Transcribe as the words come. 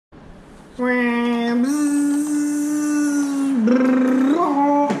Hello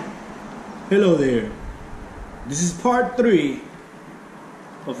there. This is part 3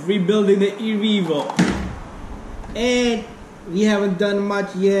 of rebuilding the EREVO, and we haven't done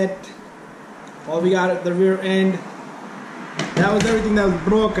much yet. All we got at the rear end, that was everything that was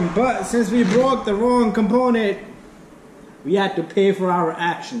broken, but since we broke the wrong component, we had to pay for our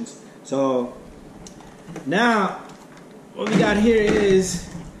actions. So now what we got here is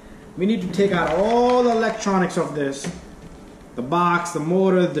we need to take out all the electronics of this. The box, the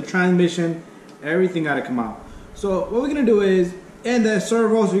motor, the transmission, everything got to come out. So what we're going to do is, and the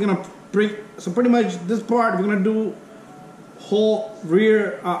servos, we're going to bring, so pretty much this part, we're going to do whole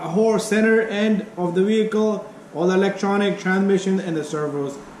rear, whole center end of the vehicle, all the electronic, transmission, and the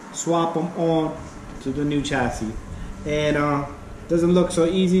servos, swap them on to the new chassis. And doesn't look so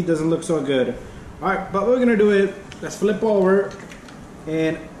easy, doesn't look so good. Alright, but what we're going to do is, let's flip over,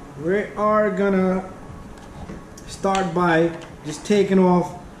 and we are going to start by just taking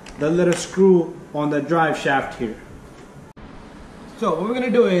off the little screw on the drive shaft here. So what we're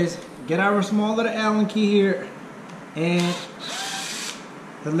gonna do is get our small little Allen key here, and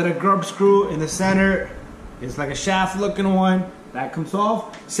the little grub screw in the center. It's like a shaft looking one that comes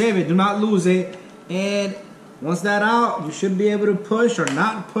off. Save it, do not lose it. And once that's out, you should be able to push or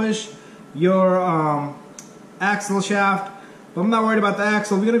not push your axle shaft. But I'm not worried about the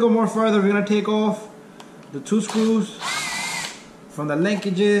axle. We're gonna go more further. We're gonna take off the 2 screws from the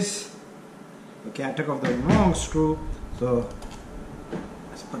linkages. Okay, I took off the wrong screw, so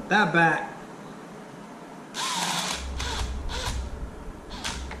let's put that back.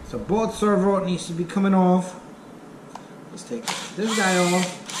 So both servo needs to be coming off. Let's take this guy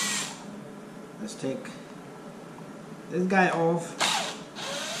off. Let's take this guy off.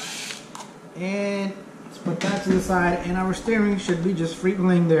 And let's put that to the side, and our steering should be just free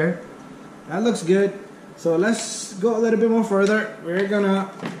laying there. That looks good. So let's go a little bit more further. We're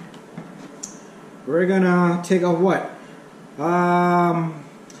gonna take off what?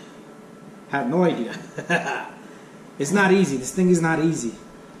 Have no idea. It's not easy. This thing is not easy.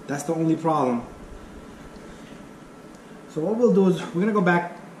 That's the only problem. So what we'll do is we're gonna go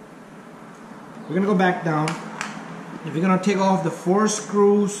back. We're gonna go back down. If you're gonna take off the 4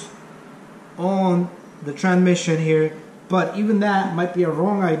 screws on the transmission here, but even that might be a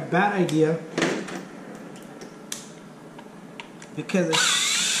bad idea, because the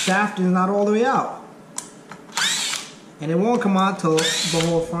shaft is not all the way out, and it won't come out till the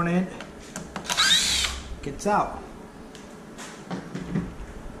whole front end gets out.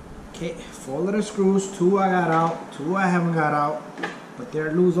 Okay, 4 little screws, 2 I got out, 2 I haven't got out, but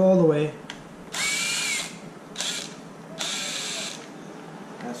they're loose all the way.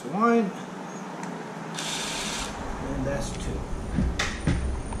 That's 1, and that's 2.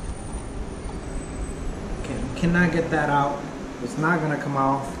 Okay, we cannot get that out. It's not gonna come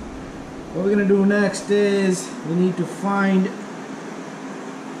off. What we're gonna do next is we need to find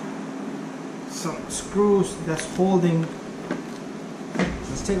some screws that's holding.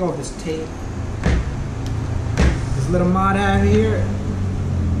 Let's take off this tape. This little mod I have here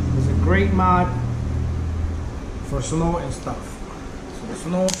is a great mod for snow and stuff. So the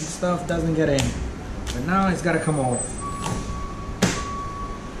snow and stuff doesn't get in. But now it's gotta come off.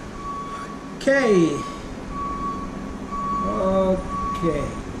 Okay. Okay,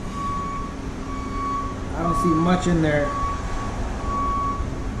 I don't see much in there.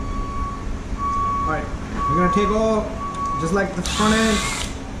 Alright, we're going to take off, just like the front end,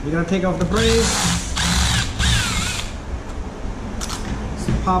 we're going to take off the brace.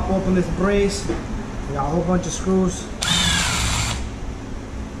 Let's pop open this brace. We got a whole bunch of screws.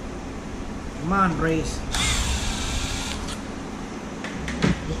 Come on, brace.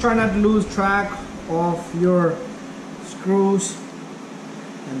 Just try not to lose track of your screws,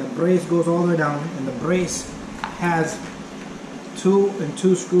 and the brace goes all the way down, and the brace has 2 and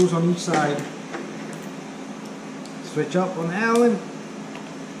 2 screws on each side. Switch up on the Allen.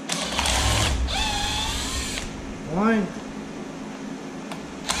 1,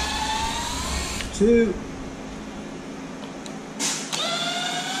 2,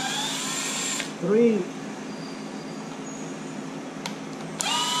 3,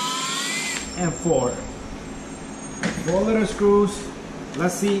 and 4. 4 little screws.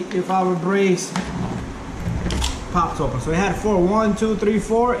 Let's see if our brace pops open. So we had 4, 1, 2, 3,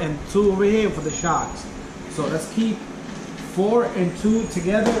 4, and 2 over here for the shocks. So let's keep 4 and 2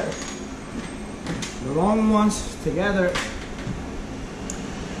 together. The long ones together.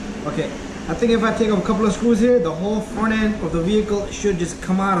 Okay, I think if I take off a couple of screws here, the whole front end of the vehicle should just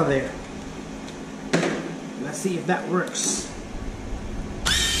come out of there. Let's see if that works.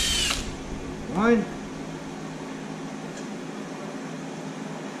 1.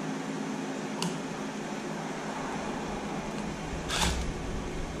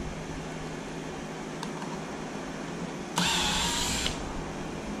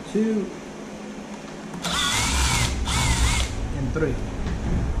 2 and 3.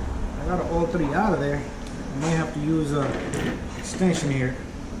 I got all 3 out of there. I might have to use a extension here.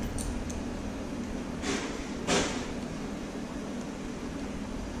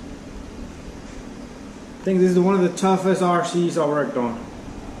 I think this is one of the toughest RCs I worked on.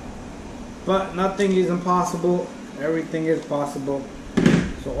 But nothing is impossible. Everything is possible.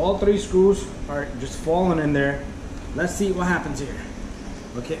 So all 3 screws are just falling in there. Let's see what happens here.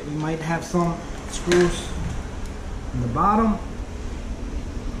 Okay, we might have some screws in the bottom.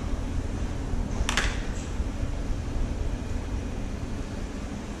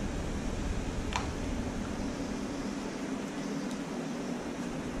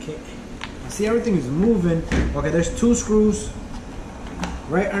 Okay, I see everything is moving. Okay, there's 2 screws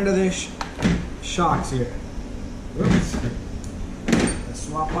right under the shocks here. Whoops. Let's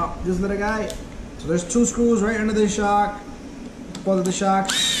swap up this little guy. So there's 2 screws right under the shock. Both of the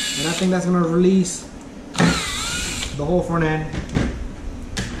shocks, and I think that's gonna release the whole front end.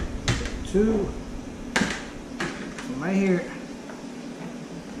 2 right here.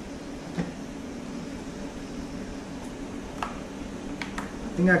 I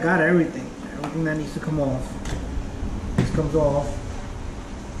think I got everything that needs to come off. This comes off,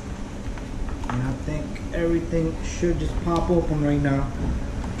 and I think everything should just pop open right now.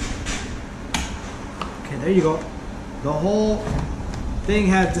 Okay, there you go. The whole thing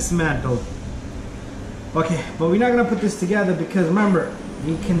has dismantled. Okay, but we're not gonna put this together because remember,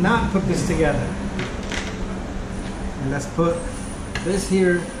 we cannot put this together. And let's put this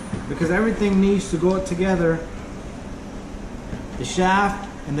here because everything needs to go together. The shaft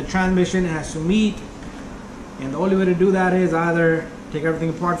and the transmission has to meet, and the only way to do that is either take everything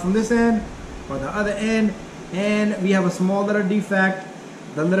apart from this end or the other end. And we have a small little defect.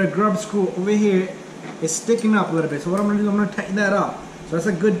 The little grub screw over here is sticking up a little bit. So what I'm gonna do, I'm gonna tighten that up. So that's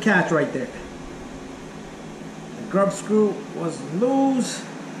a good catch right there. The grub screw was loose.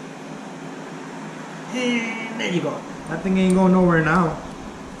 And there you go. That thing ain't going nowhere now.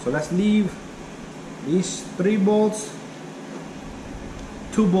 So let's leave these 3 bolts,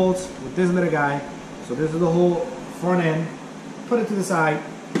 2 bolts with this little guy. So this is the whole front end. Put it to the side.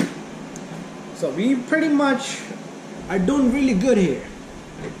 So we pretty much are doing really good here.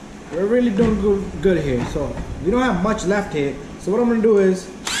 We're really doing good here. So we don't have much left here. So what I'm gonna do is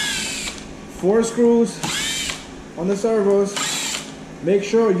 4 screws on the servos. Make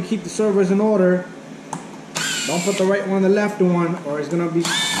sure you keep the servos in order. Don't put the right one on the left one, or it's gonna be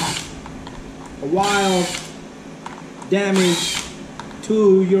a wild damage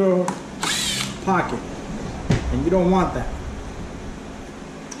to your pocket, and you don't want that.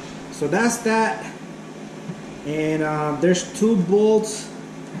 So that's that. And there's 2 bolts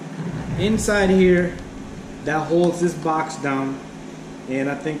inside here that holds this box down, and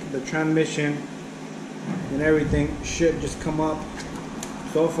I think the transmission and everything should just come up.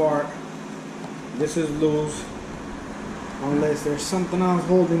 So far this is loose unless there's something else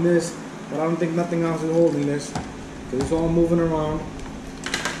holding this, but I don't think nothing else is holding this because it's all moving around.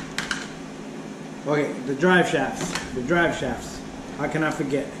 Okay, the drive shafts, how can I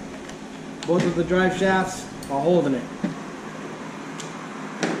forget? Both of the drive shafts are holding it.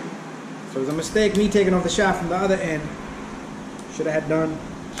 So it was a mistake me taking off the shaft from the other end. Should have had done.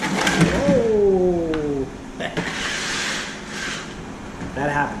 Oh, that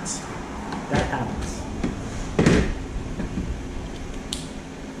happens. That happens.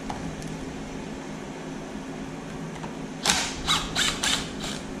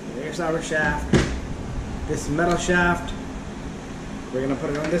 There's our shaft. This metal shaft, we're gonna put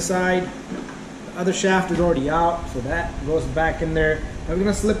it on this side. The other shaft is already out, so that goes back in there. I'm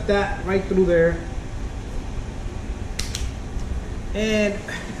gonna slip that right through there. And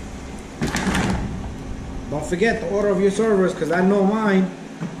don't forget the order of your servos, because I know mine.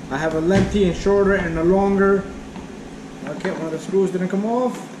 I have a lengthy and shorter and a longer. Okay, one of the screws didn't come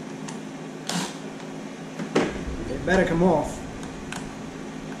off. It better come off.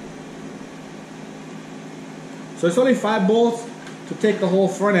 So it's only 5 bolts to take the whole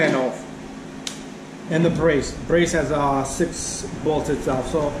front end off. And the brace. The brace has 6 bolts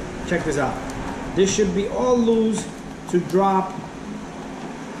itself. So check this out. This should be all loose to drop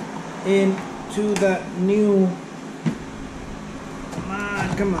into the new. Come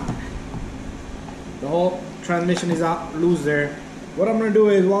on, come on. The whole transmission is out loose there. What I'm gonna do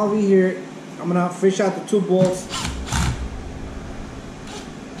is while we're here, I'm gonna fish out the 2 bolts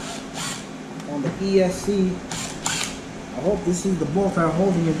on the ESC. I hope this is the bolt that are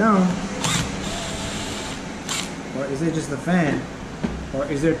holding it down. Or is it just the fan? Or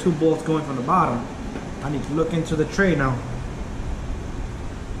is there two bolts going from the bottom? I need to look into the tray now.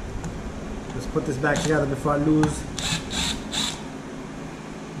 Let's put this back together before I lose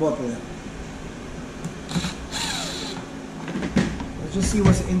both of them. Let's just see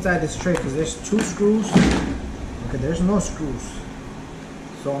what's inside this tray, because there's two screws. Okay, there's no screws.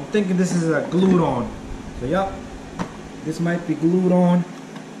 So I'm thinking this is glued on. So yep, this might be glued on.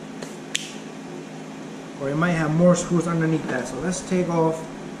 Or it might have more screws underneath that. So let's take off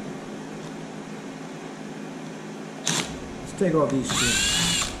these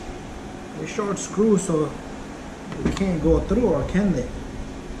screws. They're short screws, so they can't go through, or can they?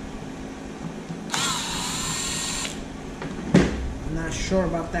 I'm not sure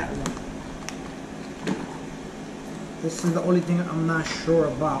about that one. This is the only thing I'm not sure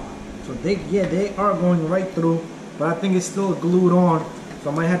about. So they are going right through, but I think it's still glued on.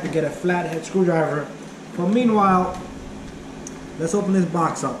 So I might have to get a flathead screwdriver. But meanwhile, let's open this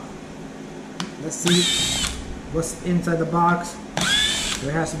box up. Let's see what's inside the box.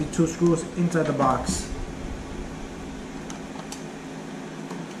 There has to be two screws inside the box.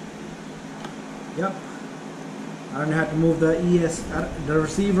 Yep. I don't have to move the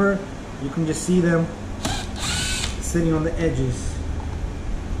receiver. You can just see them sitting on the edges.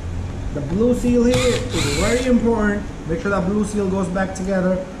 The blue seal here is very important. Make sure that blue seal goes back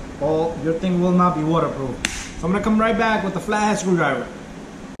together, or your thing will not be waterproof. So I'm gonna come right back with the flathead screwdriver.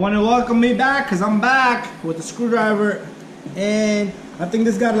 Want to welcome me back, because I'm back with the screwdriver, and I think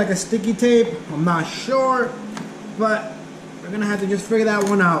this got like a sticky tape. I'm not sure, but we're gonna have to just figure that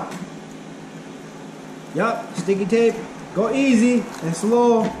one out. Yup, sticky tape. Go easy and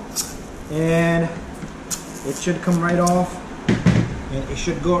slow, and it should come right off, and it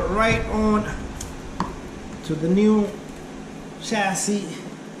should go right on to the new chassis,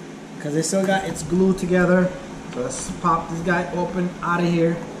 because it still got its glued together. So let's pop this guy open out of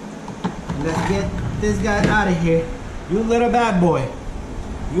here, and let's get this guy out of here. You little bad boy,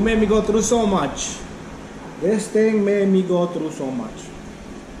 you made me go through so much. This thing made me go through so much.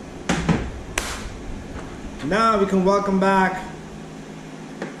 Now we can welcome back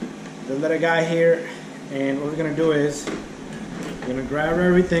the little guy here, and what we're gonna do is we're gonna grab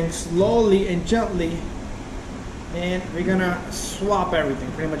everything slowly and gently, and we're gonna swap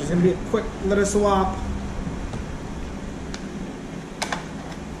everything. Pretty much it's gonna be a quick little swap.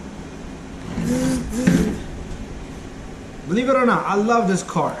 Believe it or not, I love this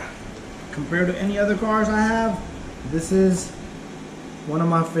car. Compared to any other cars I have, this is one of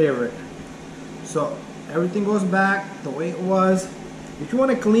my favorite. So everything goes back the way it was. If you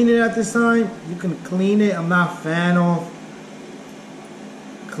want to clean it at this time, you can clean it. I'm not a fan of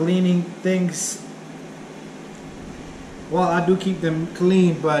cleaning things. Well, I do keep them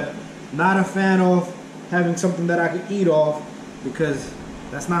clean, but not a fan of having something that I can eat off, because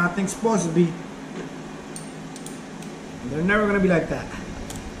that's not how things supposed to be. They're never going to be like that.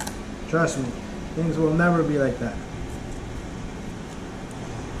 Trust me, things will never be like that.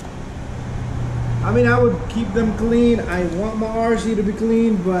 I mean, I would keep them clean. I want my RC to be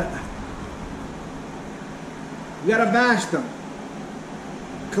clean, but you gotta bash them.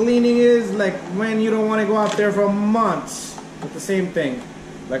 Cleaning is like when you don't want to go out there for months with the same thing.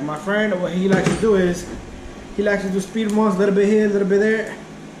 Like my friend, what he likes to do is he likes to do speed runs, a little bit here, a little bit there.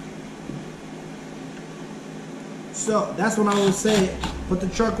 So that's when I would say, put the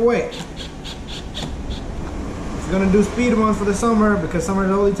truck away. If you're gonna do speed runs for the summer, because summer is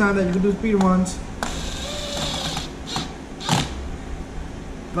the only time that you can do speed runs.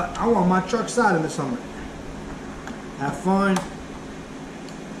 But I want my truck side in the summer. Have fun.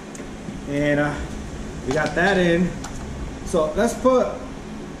 And we got that in. So let's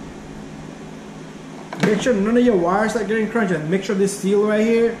make sure none of your wires start getting crunched, and make sure this seal right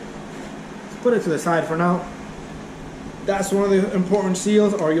here, let's put it to the side for now. That's one of the important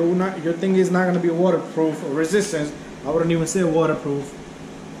seals, or your thing is not going to be waterproof or resistance. I wouldn't even say waterproof.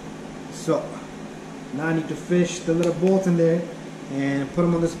 So now I need to fish the little bolts in there and put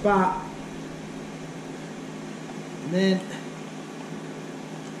them on the spot, and then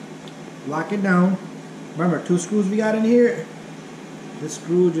lock it down. Remember, two screws we got in here. This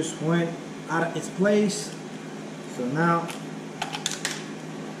screw just went out of its place, so now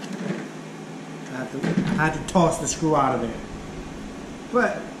I had to toss the screw out of there.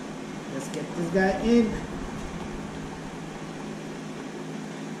 But let's get this guy in.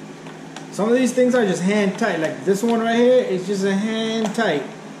 Some of these things are just hand tight. Like this one right here is just a hand tight,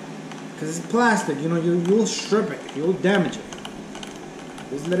 because it's plastic. You know, you'll strip it, you'll damage it.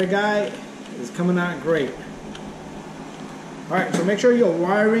 This little guy It's coming out great. Alright, so make sure your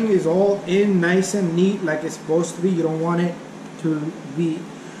wiring is all in nice and neat like it's supposed to be. You don't want it to be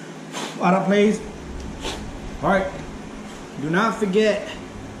out of place. Alright, do not forget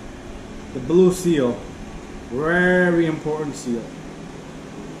the blue seal. Very important seal.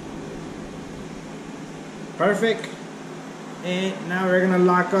 Perfect. And now we're gonna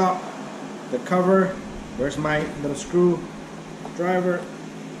lock up the cover. Where's my little screwdriver?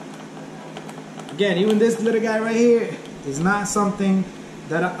 Again, even this little guy right here is not something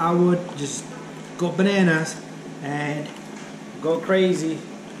that I would just go bananas and go crazy.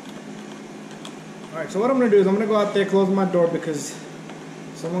 Alright, so what I'm gonna do is I'm gonna go out there, close my door because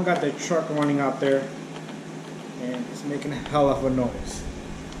someone got their truck running out there and it's making a hell of a noise.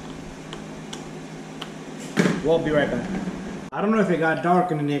 We'll be right back. I don't know if it got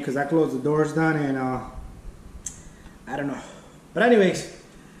dark in here because I closed the doors down and I don't know. But anyways,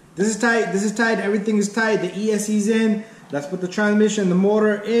 this is tight, this is tight, everything is tight, the ESC's in. Let's put the transmission, the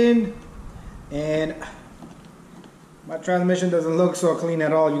motor in. And my transmission doesn't look so clean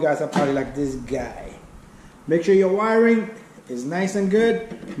at all. You guys are probably like, this guy. Make sure your wiring is nice and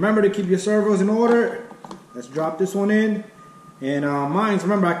good. Remember to keep your servos in order. Let's drop this one in. And mine's,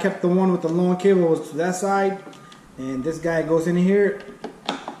 remember I kept the one with the long cable was to that side. And this guy goes in here.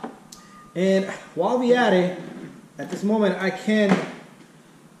 And while we at it, at this moment I can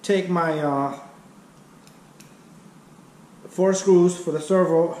take my 4 screws for the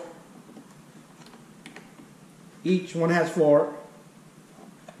servo. Each one has 4.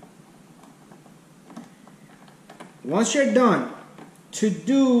 Once you're done to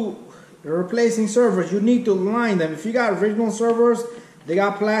do replacing servos, you need to line them. If you got original servos, they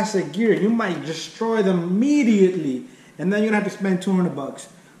got plastic gear, you might destroy them immediately and then you're gonna have to spend 200 bucks.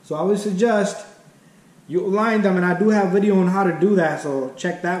 So I would suggest you line them, and I do have a video on how to do that, so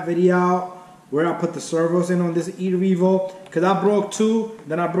check that video out where I put the servos in on this EREVO, because I broke 2,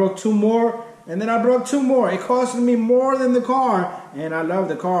 then I broke 2 more, and then I broke 2 more. It costed me more than the car, and I love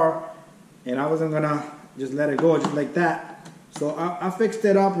the car, and I wasn't gonna just let it go just like that. So I fixed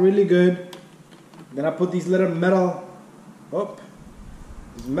it up really good. Then I put these little metal,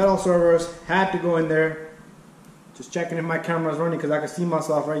 these metal servos had to go in there. Just checking if my camera's running because I can see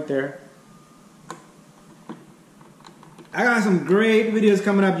myself right there. I got some great videos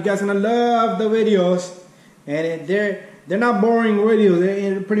coming up. You guys are gonna love the videos, and they're not boring videos.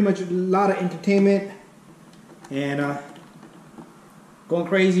 They're pretty much a lot of entertainment and going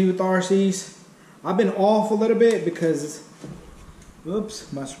crazy with RCs. I've been off a little bit because,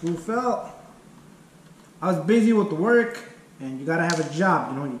 oops, my screw fell. I was busy with the work, and you gotta have a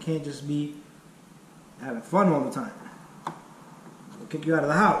job. You know, you can't just be having fun all the time. They'll kick you out of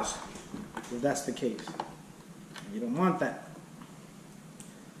the house if that's the case. You don't want that.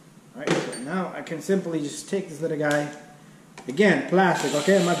 Alright, so now I can simply just take this little guy. Again, plastic,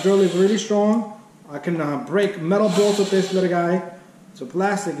 okay? My drill is really strong. I can break metal bolts with this little guy. So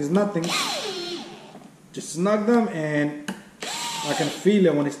plastic is nothing. Just snug them and I can feel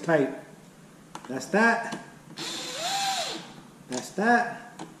it when it's tight. That's that. That's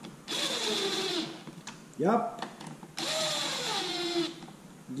that. Yup.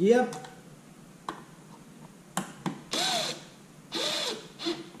 Yep.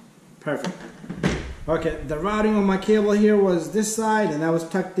 Perfect. Okay, the routing on my cable here was this side and that was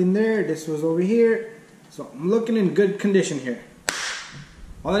tucked in there. This was over here. So I'm looking in good condition here.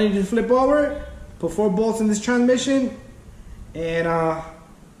 All I need to flip over, put 4 bolts in this transmission, and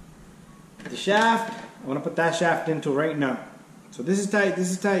the shaft, I want to put that shaft into right now. So this is tight, this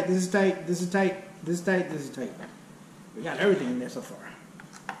is tight, this is tight, this is tight, this is tight, this is tight. We got everything in there so far.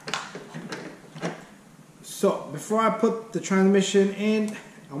 So before I put the transmission in,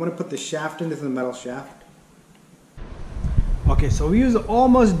 I want to put the shaft in. This is a metal shaft. Okay, so we was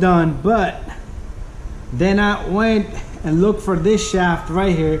almost done, but then I went and looked for this shaft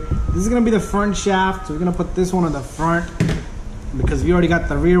right here. This is gonna be the front shaft, so we're gonna put this one on the front because we already got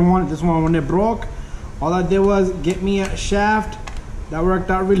the rear one. This one, when it broke, all I did was get me a shaft that worked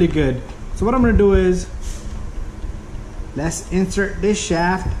out really good. So what I'm gonna do is, let's insert this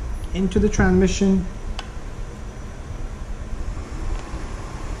shaft into the transmission.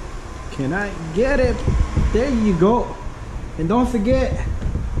 Can I get it? There you go. And don't forget,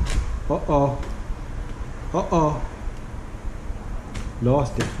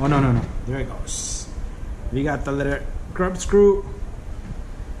 lost it. Oh no, there it goes. We got the little grub screw,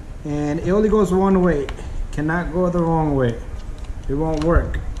 and it only goes one way. Cannot go the wrong way. It won't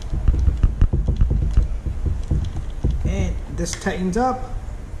work. And this tightens up.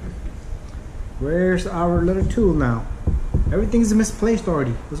 Where's our little tool now? Everything's misplaced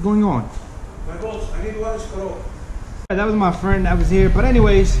already. What's going on? That was my friend that was here, but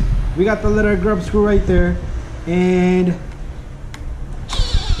anyways, we got the little grub screw right there, and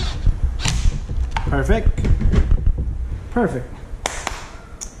perfect. We're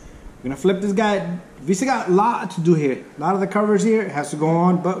gonna flip this guy. We still got a lot to do here. A lot of the covers here has to go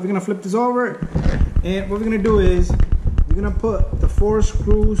on, but we're gonna flip this over, and what we're gonna do is we're gonna put the 4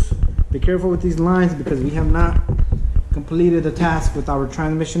 screws. Be careful with these lines because we have not completed the task with our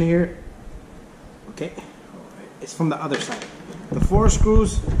transmission here. Okay, it's from the other side. The 4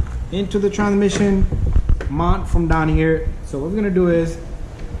 screws into the transmission mount from down here. So what we're gonna do is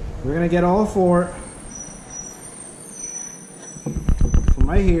we're gonna get all 4 from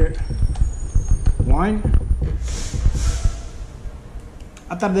right here. 1.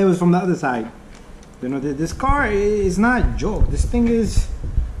 I thought that was from the other side. You know, this car is not a joke. This thing is,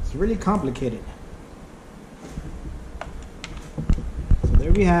 it's really complicated. So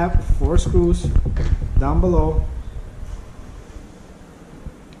there we have 4 screws down below.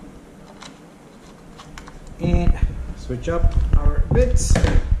 And switch up our bits.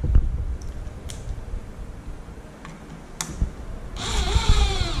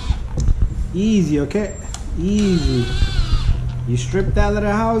 Easy, okay? Easy. You strip that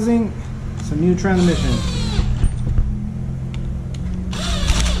little housing, it's a new transmission.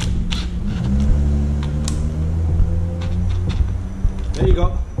 There you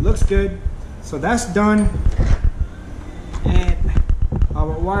go. Looks good. So that's done. And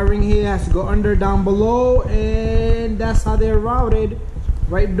our wiring here has to go under down below, and that's how they're routed,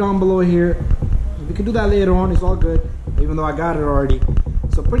 right down below here. We can do that later on, it's all good, even though I got it already.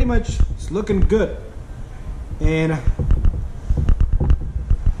 So pretty much it's looking good. And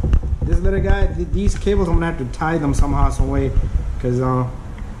this little guy, these cables, I'm gonna have to tie them somehow, some way, because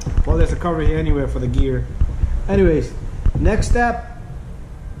well, there's a cover here anywhere for the gear. Anyways, next step.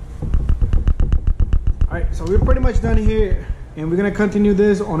 Alright, so we're pretty much done here, and we're gonna continue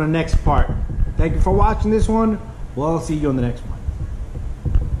this on the next part. Thank you for watching this one. We'll see you on the next one.